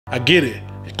I get it.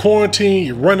 Quarantine,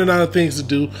 you're running out of things to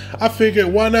do. I figured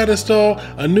why not install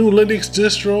a new Linux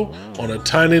distro on a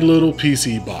tiny little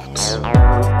PC box.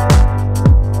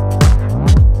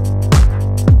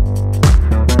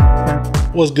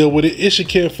 What's good with it? It's your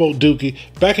kinfolk Dookie,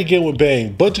 back again with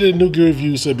Bang. Budgeted new gear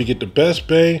reviews so we get the best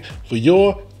bang for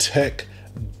your tech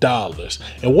dollars.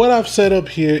 And what I've set up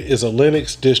here is a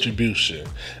Linux distribution.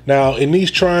 Now, in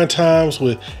these trying times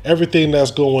with everything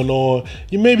that's going on,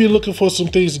 you may be looking for some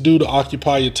things to do to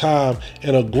occupy your time,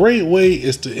 and a great way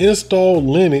is to install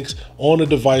Linux on a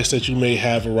device that you may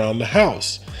have around the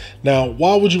house. Now,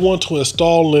 why would you want to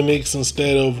install Linux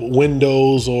instead of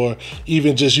Windows or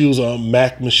even just use a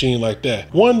Mac machine like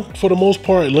that? One, for the most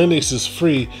part, Linux is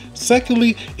free.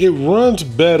 Secondly, it runs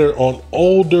better on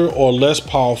older or less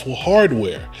powerful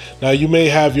hardware. Now, you may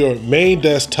have your main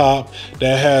desktop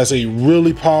that has a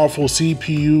really powerful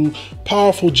CPU,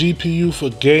 powerful GPU for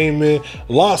gaming,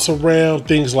 lots of RAM,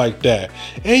 things like that.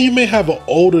 And you may have an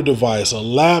older device, a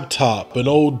laptop, an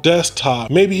old desktop,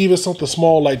 maybe even something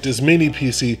small like this mini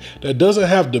PC that doesn't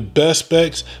have the best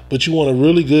specs, but you want a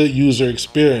really good user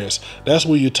experience. That's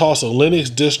where you toss a Linux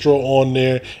distro on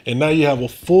there, and now you have a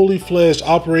fully fledged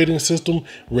operating system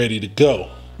ready to go.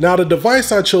 Now, the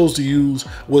device I chose to use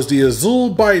was the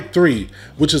Azulle Byte 3,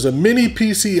 which is a mini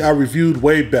PC I reviewed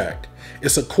way back.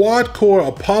 It's a quad-core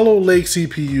Apollo Lake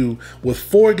CPU with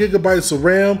 4 GB of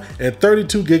RAM and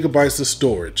 32 GB of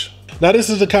storage. Now, this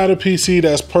is the kind of PC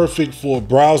that's perfect for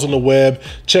browsing the web,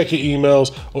 checking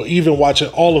emails, or even watching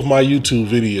all of my YouTube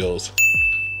videos.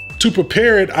 To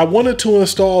prepare it, I wanted to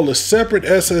install a separate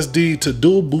SSD to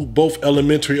dual boot both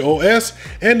ElementaryOS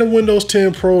and the Windows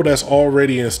 10 Pro that's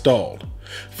already installed.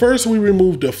 First, we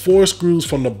removed the 4 screws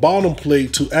from the bottom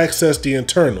plate to access the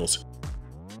internals.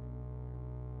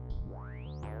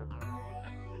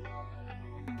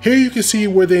 Here you can see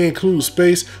where they include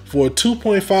space for a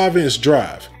 2.5-inch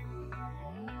drive.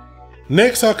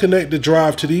 Next, I'll connect the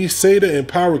drive to these SATA and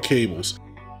power cables.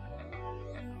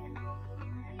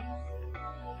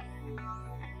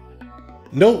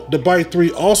 Note, the Byte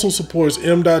 3 also supports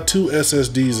M.2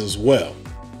 SSDs as well.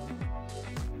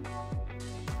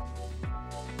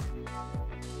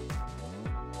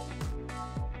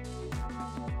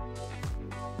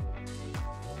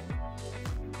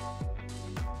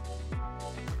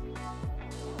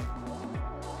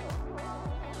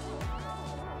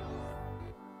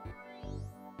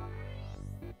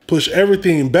 Push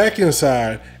everything back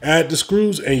inside, add the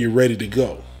screws, and you're ready to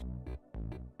go.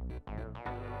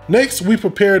 Next, we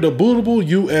prepared a bootable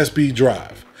USB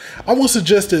drive. I would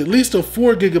suggest at least a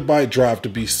 4 GB drive to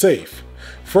be safe.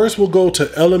 First, we'll go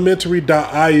to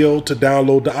elementary.io to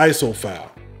download the ISO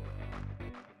file.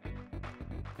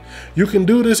 You can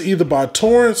do this either by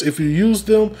torrents if you use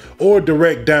them or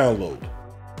direct download.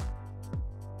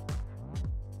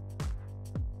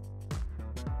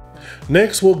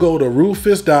 Next, we'll go to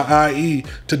rufus.ie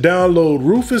to download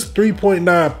Rufus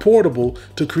 3.9 Portable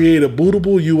to create a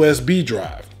bootable USB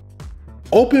drive.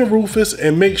 Open Rufus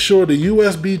and make sure the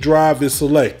USB drive is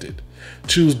selected.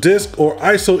 Choose Disk or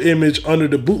ISO image under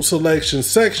the boot selection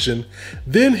section,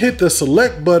 then hit the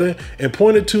select button and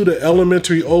point it to the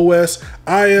ElementaryOS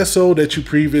ISO that you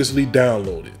previously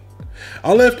downloaded.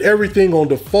 I left everything on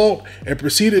default and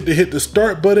proceeded to hit the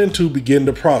start button to begin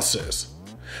the process.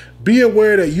 Be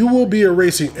aware that you will be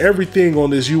erasing everything on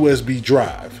this USB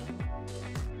drive.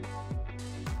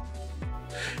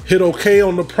 Hit OK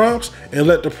on the prompts and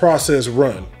let the process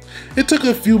run. It took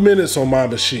a few minutes on my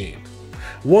machine.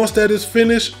 Once that is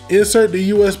finished, insert the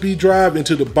USB drive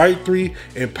into the Byte 3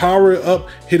 and power it up,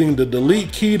 hitting the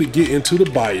delete key to get into the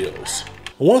BIOS.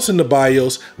 Once in the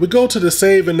BIOS, we go to the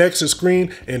Save and Exit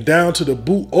screen and down to the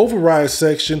Boot Override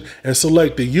section and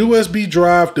select the USB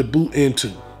drive to boot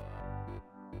into.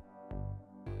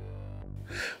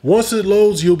 Once it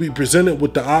loads, you'll be presented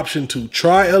with the option to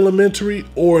try Elementary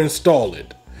or install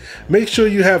it. Make sure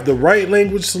you have the right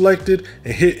language selected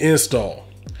and hit install.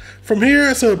 From here,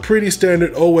 it's a pretty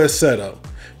standard OS setup.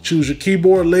 Choose your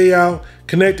keyboard layout,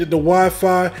 connect it to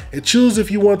Wi-Fi, and choose if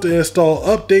you want to install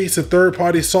updates and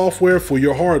third-party software for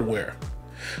your hardware.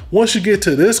 Once you get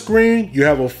to this screen, you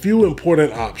have a few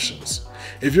important options.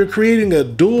 If you're creating a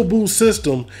dual boot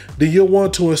system, then you'll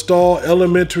want to install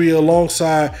Elementary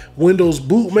alongside Windows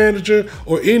Boot Manager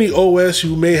or any OS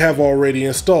you may have already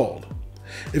installed.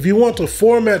 If you want to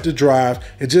format the drive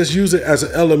and just use it as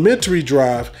an Elementary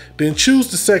drive, then choose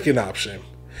the second option.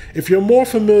 If you're more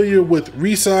familiar with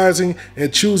resizing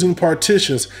and choosing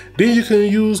partitions, then you can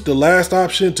use the last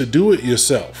option to do it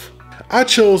yourself. I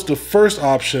chose the first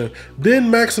option, then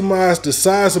maximized the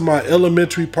size of my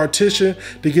Elementary partition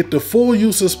to get the full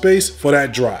use of space for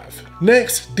that drive.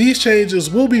 Next, these changes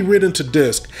will be written to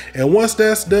disk, and once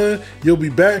that's done, you'll be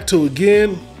back to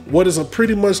again what is a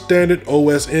pretty much standard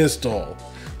OS install.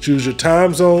 Choose your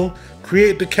time zone,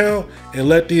 create the account, and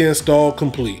let the install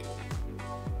complete.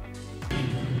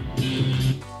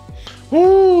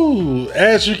 Woo!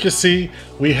 As you can see,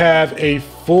 we have a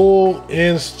full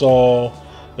install.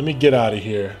 Let me get out of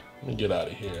here.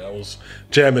 I was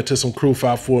jamming to some Crew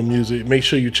 54 music. Make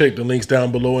sure you check the links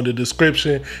down below in the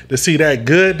description to see that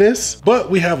goodness.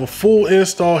 But we have a full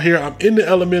install here. I'm in the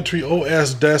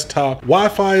ElementaryOS desktop.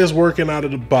 Wi-Fi is working out of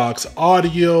the box.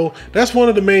 Audio. That's one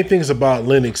of the main things about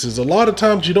Linux is a lot of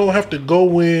times you don't have to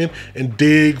go in and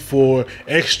dig for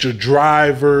extra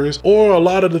drivers or a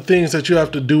lot of the things that you have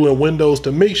to do in Windows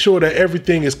to make sure that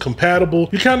everything is compatible.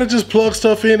 You kind of just plug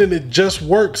stuff in and it just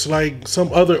works like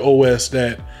some other OS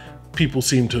that people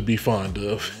seem to be fond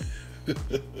of.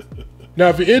 Now,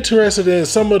 if you're interested in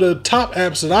some of the top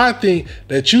apps that I think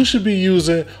that you should be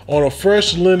using on a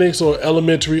fresh Linux or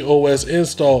ElementaryOS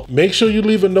install, make sure you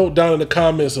leave a note down in the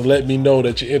comments and let me know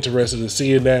that you're interested in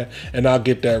seeing that, and I'll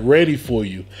get that ready for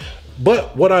you.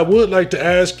 But what I would like to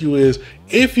ask you is,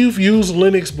 if you've used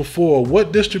Linux before,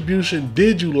 what distribution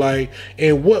did you like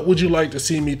and what would you like to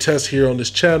see me test here on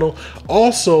this channel?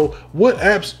 Also, what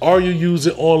apps are you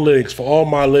using on Linux for all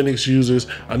my Linux users?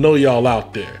 I know y'all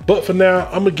out there. But for now,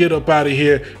 I'm gonna get up out of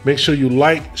here. Make sure you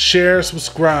like, share,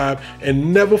 subscribe,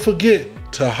 and never forget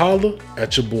to holler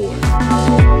at your boy.